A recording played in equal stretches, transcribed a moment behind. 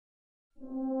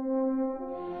Ladies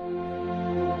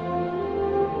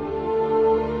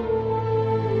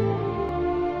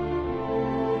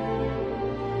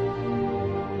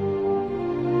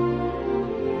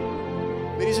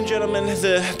and gentlemen,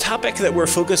 the topic that we're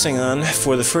focusing on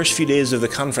for the first few days of the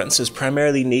conference is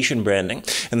primarily nation branding,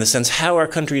 in the sense how are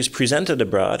countries presented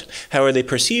abroad, how are they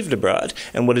perceived abroad,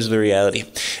 and what is the reality.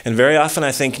 And very often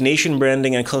I think nation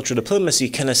branding and cultural diplomacy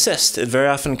can assist at very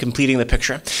often completing the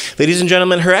picture. Ladies and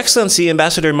gentlemen, Her Excellency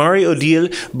Ambassador Odile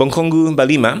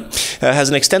Bonkoungou-Balima has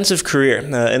an extensive career,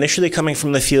 initially coming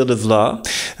from the field of law.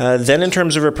 Then in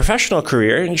terms of her professional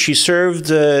career, she served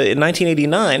in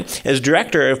 1989 as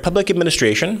Director of Public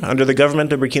Administration under the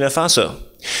government of Burkina Faso.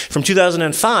 From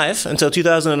 2005 until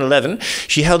 2011,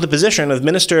 she held the position of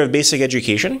Minister of Basic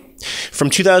Education.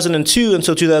 From 2002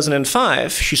 until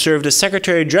 2005, she served as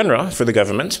Secretary General for the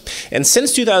government. And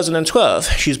since 2012,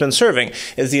 she's been serving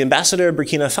as the Ambassador of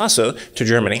Burkina Faso to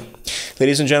Germany.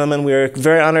 Ladies and gentlemen, we are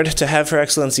very honored to have Her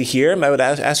Excellency here. I would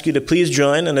ask you to please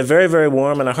join in a very, very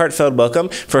warm and a heartfelt welcome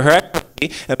for Her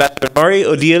Excellency Ambassador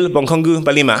Odile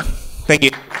Bonkoungou-Balima. Thank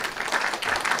you.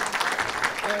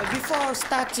 Before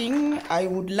starting, I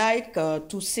would like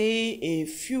to say a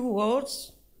few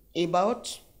words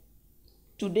about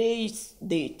today's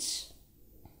date.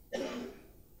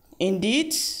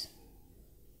 Indeed,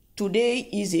 today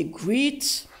is a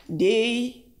great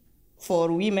day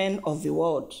for women of the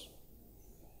world,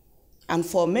 and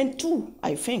for men too,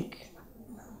 I think.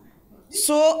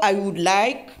 So I would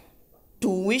like to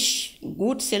wish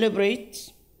good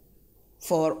celebrate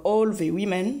for all the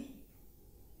women.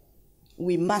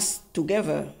 We must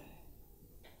together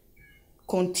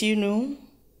continue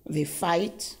the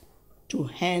fight to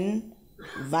end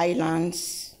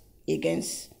violence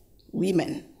against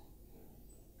women.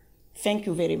 Thank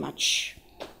you very much.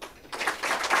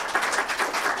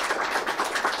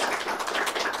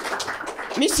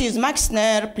 Mrs.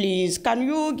 Maxner, please, can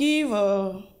you give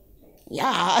a...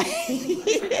 Yeah.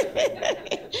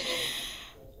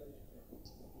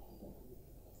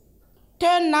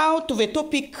 Turn now to the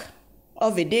topic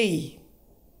of the day.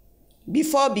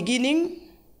 Before beginning,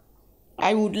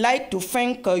 I would like to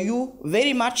thank you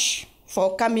very much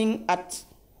for coming at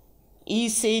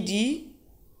ECD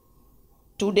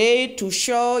today to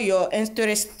show your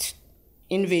interest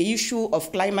in the issue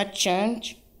of climate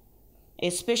change.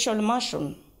 A special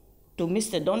mention to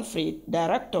Mr. Donfried,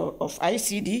 Director of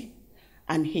ICD,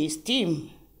 and his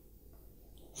team.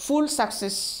 Full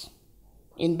success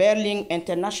in Berlin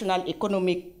International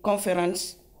Economic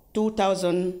Conference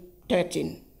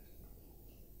 2013.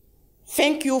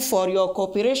 Thank you for your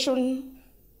cooperation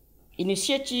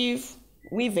initiative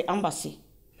with the embassy.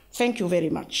 Thank you very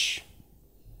much.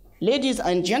 Ladies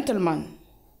and gentlemen,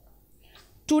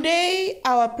 today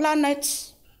our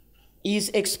planet is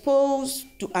exposed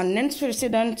to an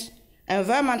unprecedented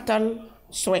environmental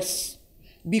stress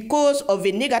because of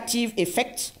the negative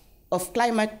effects of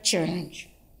climate change.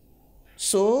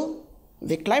 So,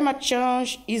 the climate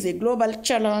change is a global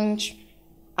challenge,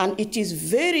 and it is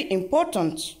very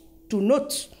important to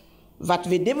note that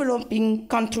the developing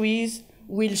countries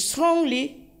will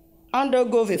strongly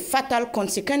undergo the fatal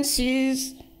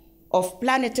consequences of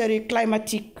planetary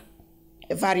climatic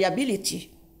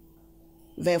variability.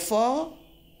 Therefore,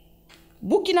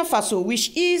 Burkina Faso,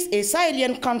 which is a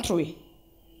Sahelian country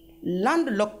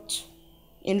landlocked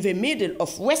in the middle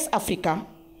of West Africa,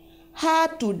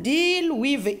 had to deal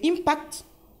with the impact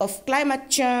of climate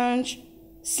change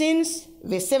since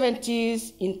the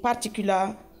 70s, in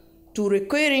particular to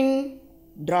recurring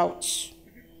droughts.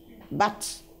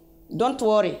 But don't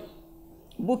worry,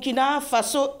 Burkina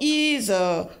Faso is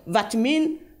that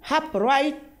means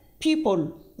upright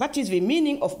people. That is the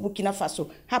meaning of Burkina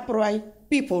Faso, upright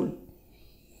people.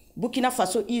 Burkina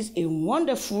Faso is a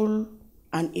wonderful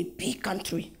and a big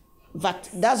country. That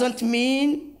doesn't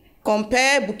mean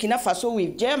compare Burkina Faso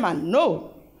with Germany.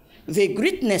 No. The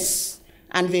greatness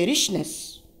and the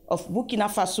richness of Burkina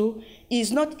Faso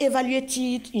is not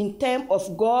evaluated in terms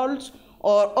of gold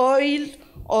or oil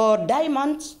or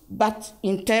diamonds, but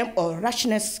in terms of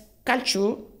richness,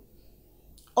 culture,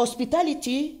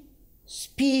 hospitality,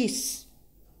 peace.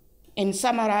 In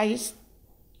summarize,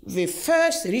 the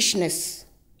first richness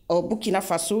of Burkina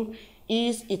Faso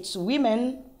is its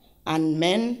women and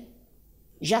men.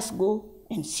 Just go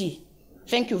and see.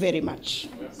 Thank you very much.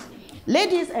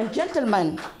 Ladies and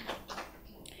gentlemen,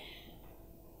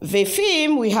 the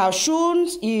theme we have shown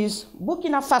is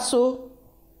Burkina Faso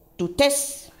to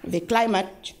test the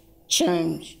climate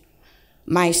change.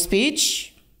 My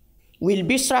speech will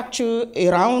be structured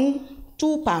around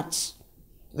two parts.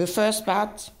 The first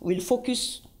part will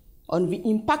focus on the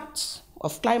impact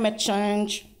of climate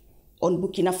change on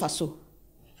Burkina Faso.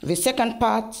 The second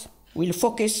part will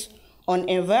focus on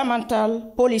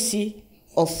environmental policy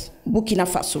of Burkina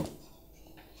Faso.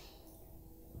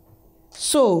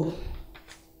 So,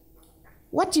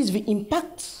 what is the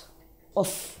impact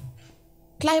of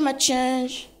climate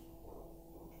change?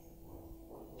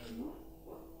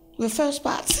 The first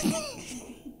part.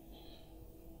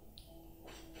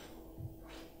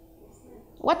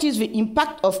 What is the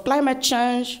impact of climate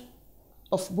change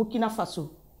of Burkina Faso?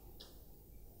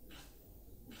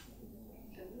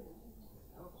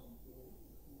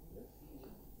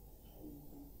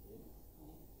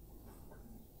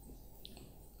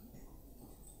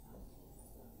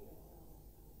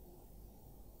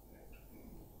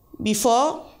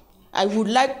 Before, I would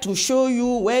like to show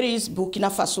you where is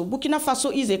Burkina Faso. Burkina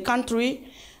Faso is a country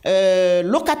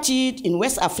located in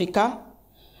West Africa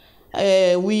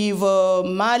with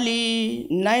Mali,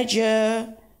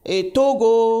 Niger,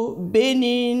 Togo,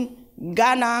 Benin,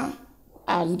 Ghana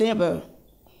as neighbor.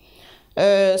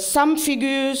 Some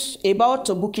figures about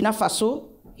Burkina Faso.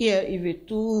 Here is the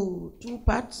two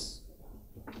parts.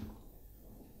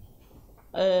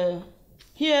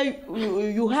 Here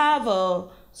you have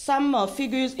some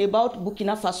figures about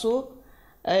Burkina Faso,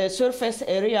 surface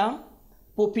area,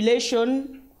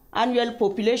 population, annual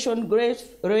population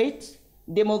growth rate,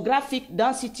 demographic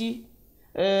density.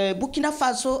 Burkina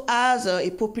Faso has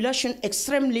a population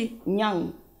extremely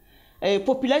young. A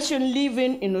population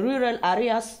living in rural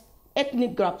areas,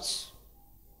 ethnic groups,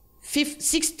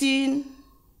 16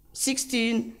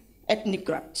 ethnic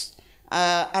groups.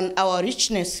 And our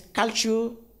richness, culture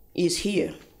is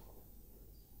here.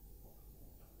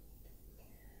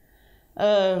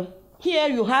 Here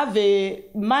you have a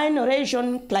main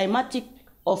region climatic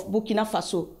of Burkina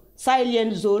Faso,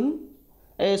 Sahelian zone,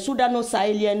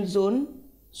 Sudano-Sahelian zone,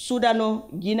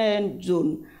 Sudano-Guinean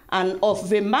zone. And of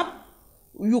the map,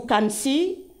 you can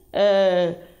see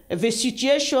the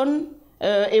situation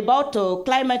about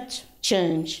climate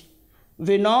change,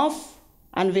 the north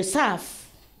and the south.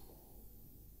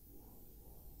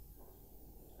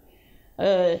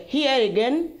 Here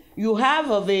again, you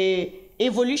have the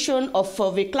evolution of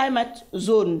the climate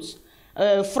zones.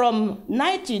 From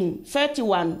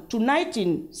 1931 to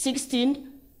 1916,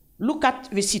 look at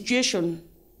the situation.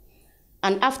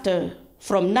 And after,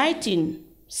 from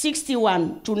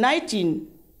 1961 to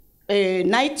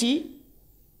 1990,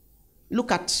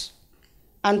 look at.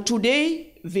 And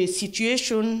today, the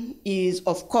situation is,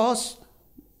 of course,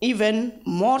 even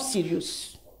more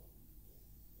serious.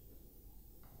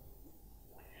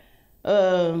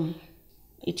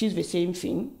 It is the same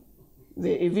thing,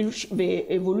 the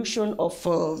evolution of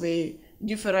the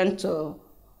different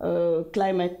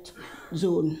climate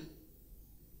zone.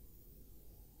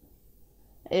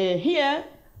 Here,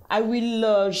 I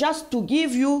will just to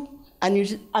give you an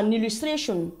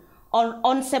illustration.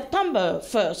 On September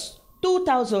 1st,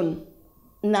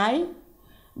 2009,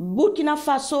 Burkina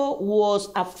Faso was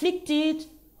afflicted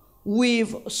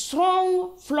with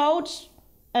strong floods,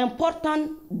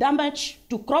 important damage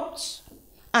to crops,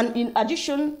 and in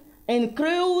addition,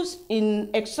 increase in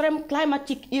extreme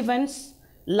climatic events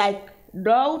like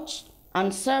drought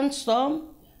and sandstorm,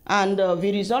 and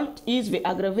the result is the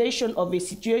aggravation of the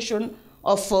situation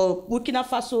of Burkina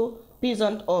Faso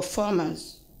peasant or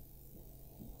farmers.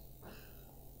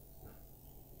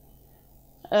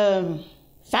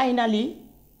 Finally,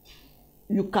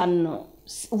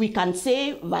 we can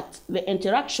say that the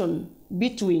interaction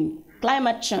between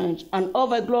climate change and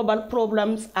other global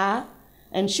problems are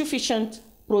insufficient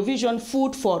provision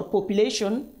food for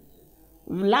population,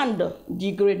 land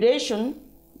degradation,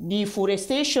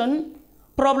 deforestation,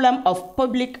 problem of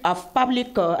public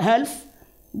health,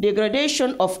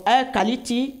 degradation of air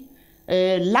quality,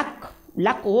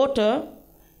 lack water,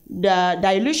 the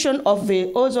dilution of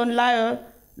the ozone layer,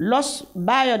 lost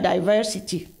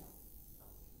biodiversity.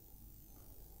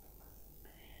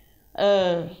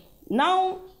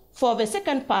 Now, for the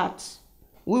second part,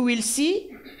 we will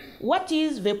see what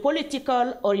is the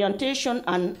political orientation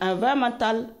and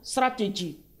environmental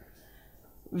strategy.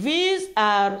 These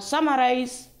are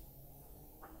summarized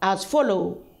as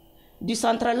follows: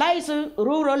 decentralized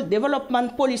rural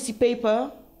development policy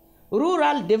paper,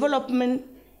 rural development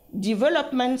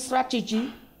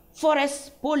strategy,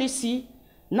 forest policy,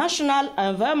 national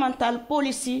environmental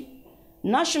policy,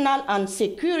 national and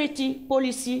security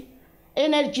policy,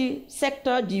 energy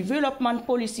sector development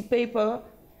policy paper,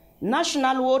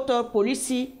 national water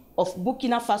policy of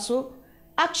Burkina Faso,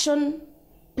 action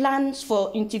plans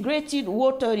for integrated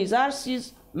water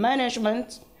resources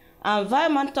management,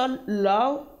 environmental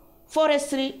law,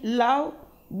 forestry law,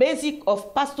 basic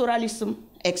of pastoralism,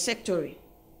 etc.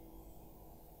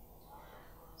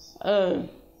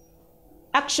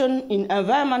 action in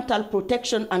environmental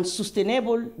protection and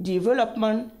sustainable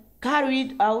development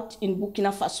carried out in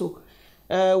Burkina Faso.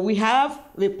 We have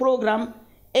the program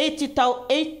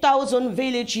 8,000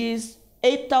 villages,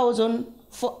 8,000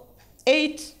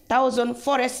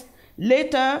 forests,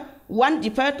 later 1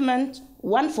 department,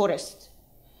 1 forest.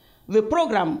 The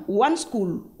program 1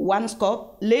 school, 1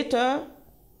 scope, later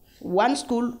 1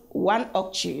 school, 1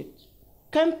 orchard.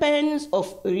 Campaigns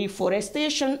of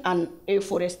reforestation and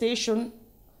afforestation,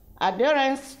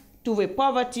 adherence to the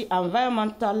poverty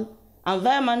environment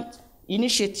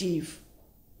initiative.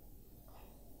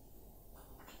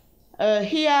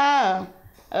 Here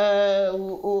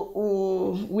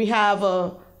we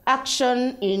have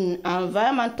action in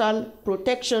environmental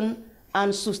protection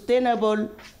and sustainable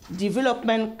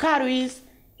development carried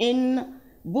in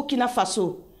Burkina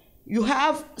Faso. You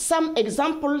have some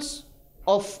examples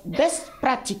of best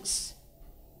practice.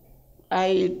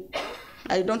 I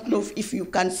don't know if you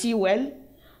can see well.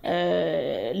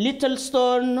 Little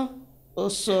stone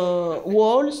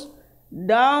walls,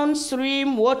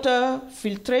 downstream water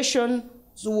filtration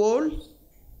walls.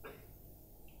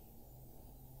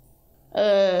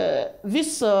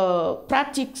 This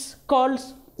practice called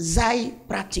Zai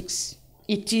practice.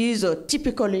 It is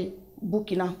typically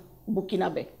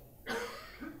Burkinabe.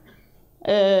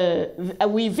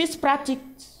 With this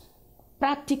practice,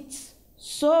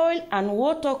 soil and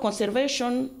water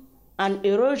conservation and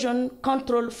erosion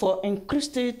control for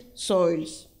encrusted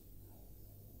soils.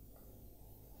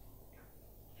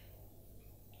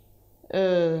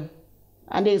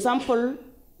 An example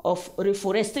of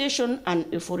reforestation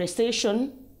and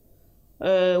afforestation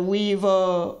with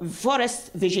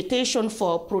forest vegetation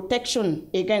for protection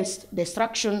against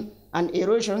destruction and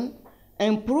erosion,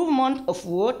 improvement of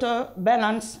water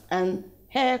balance and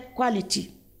air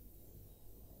quality.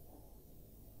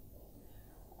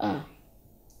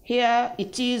 Here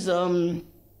it is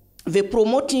the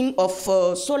promoting of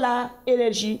solar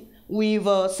energy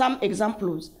with some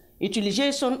examples.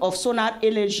 Utilization of solar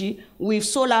energy with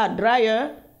solar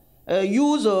dryer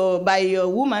used by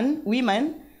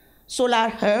women,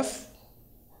 solar earth.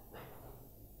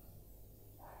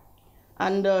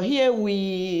 And here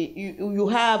you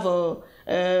have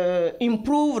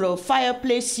improved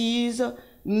fireplaces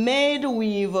made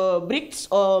with bricks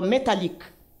or metallic.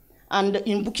 And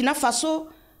in Burkina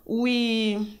Faso,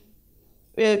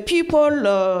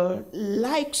 people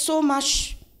like so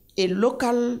much a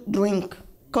local drink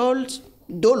called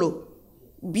Dolo,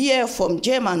 beer from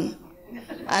German.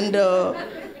 And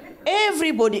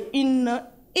everybody in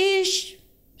each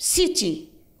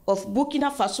city of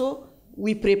Burkina Faso,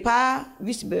 we prepare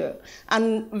this beer.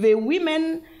 And the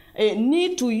women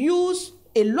need to use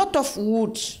a lot of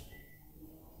wood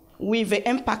with the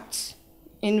impact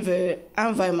in the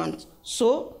environment.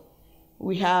 So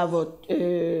we have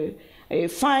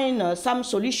find some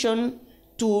solution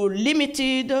to limit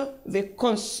the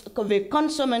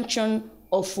consumption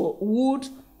of wood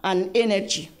and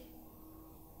energy.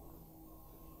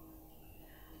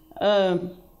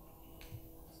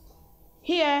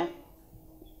 Here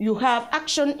you have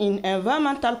action in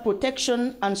environmental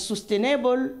protection and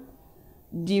sustainable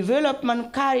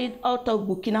development carried out of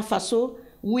Burkina Faso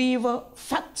with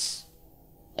facts.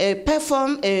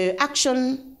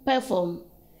 Action perform.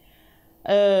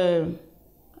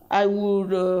 I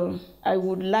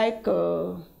would like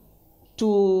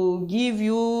to give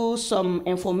you some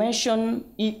information.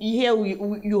 Here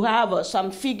you have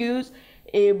some figures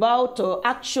about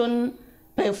action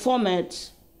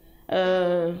performance,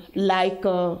 like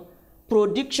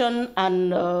production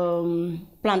and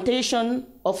plantation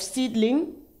of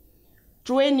seedling,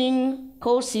 training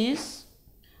courses,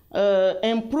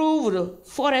 improved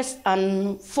forest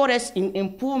and forest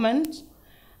improvement,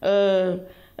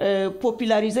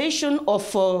 popularization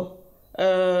of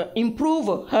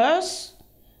improved earth,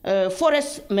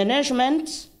 forest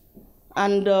management,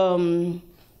 and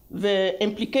the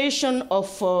implication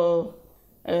of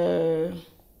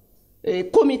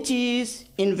committees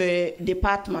in the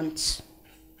departments.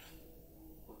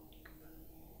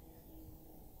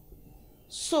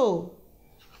 So,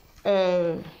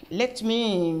 let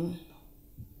me,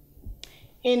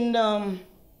 in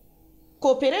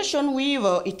cooperation with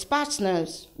its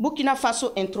partners, Burkina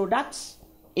Faso introduced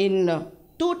in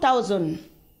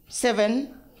 2007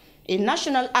 a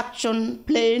national action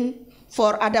plan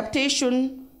for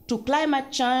adaptation to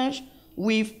climate change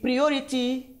with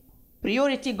priority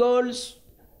goals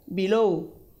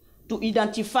below to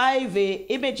identify the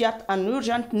immediate and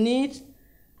urgent needs,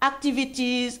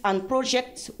 activities and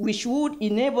projects which would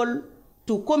enable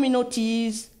to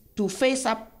communities to face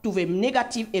up to the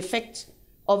negative effects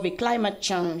of the climate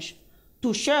change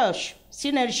to search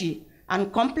synergy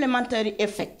and complementary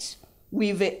effects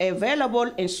with the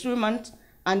available instruments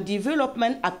and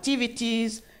development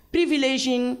activities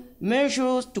privileging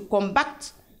measures to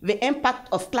combat the impact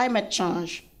of climate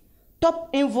change. Top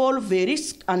involve the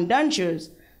risks and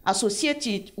dangers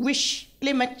associated with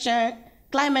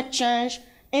climate change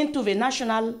into the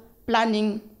national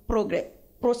planning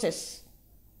process.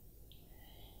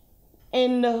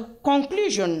 In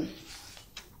conclusion,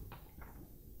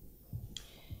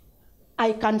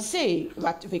 I can say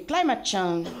that the climate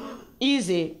change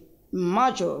is a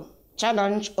major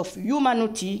challenge of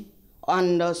humanity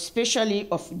and especially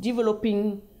of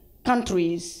developing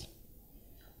countries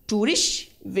to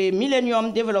reach the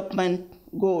Millennium Development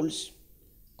Goals.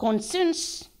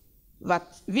 Concerns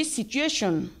that this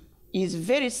situation is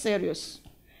very serious.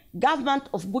 Government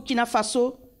of Burkina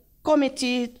Faso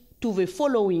committed to the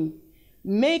following: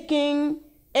 making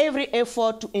every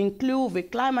effort to include the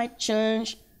climate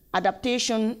change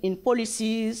adaptation in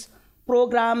policies,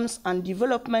 programs, and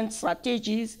development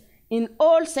strategies in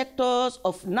all sectors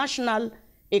of national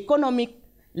economic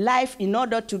life in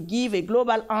order to give a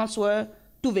global answer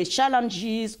to the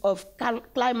challenges of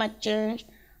climate change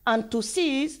and to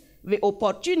seize the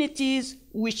opportunities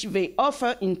which they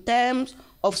offer in terms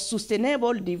of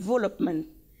sustainable development,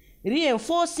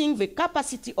 reinforcing the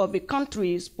capacity of the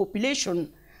country's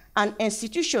population and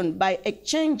institutions by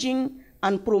exchanging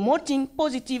and promoting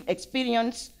positive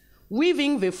experience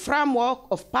within the framework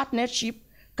of partnership,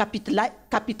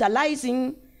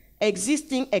 capitalizing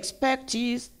existing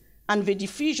expertise and the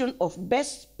diffusion of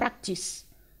best practice,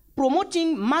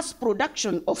 promoting mass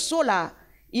production of solar,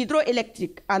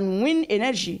 hydroelectric, and wind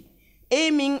energy,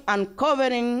 aiming and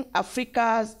covering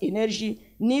Africa's energy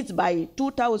needs by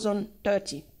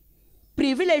 2030,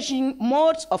 privileging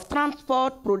modes of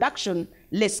transport production,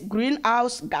 less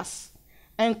greenhouse gas,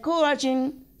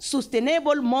 encouraging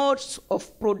sustainable modes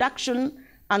of production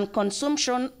and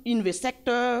consumption in the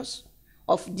sectors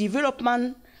of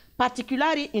development,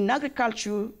 particularly in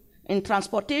agriculture, in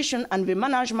transportation, and the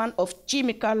management of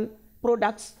chemical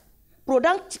products,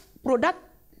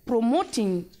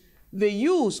 promoting the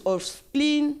use of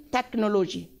clean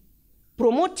technology,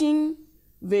 promoting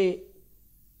the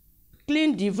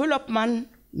clean development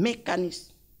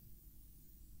mechanism.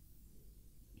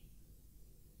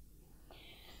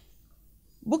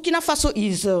 Burkina Faso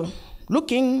is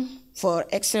looking for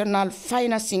external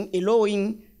financing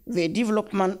allowing the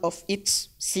development of its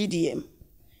CDM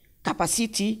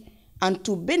capacity and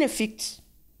to benefit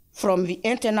from the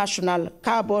international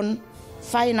carbon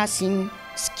financing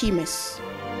schemes.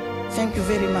 Thank you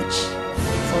very much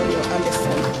for your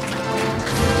understanding.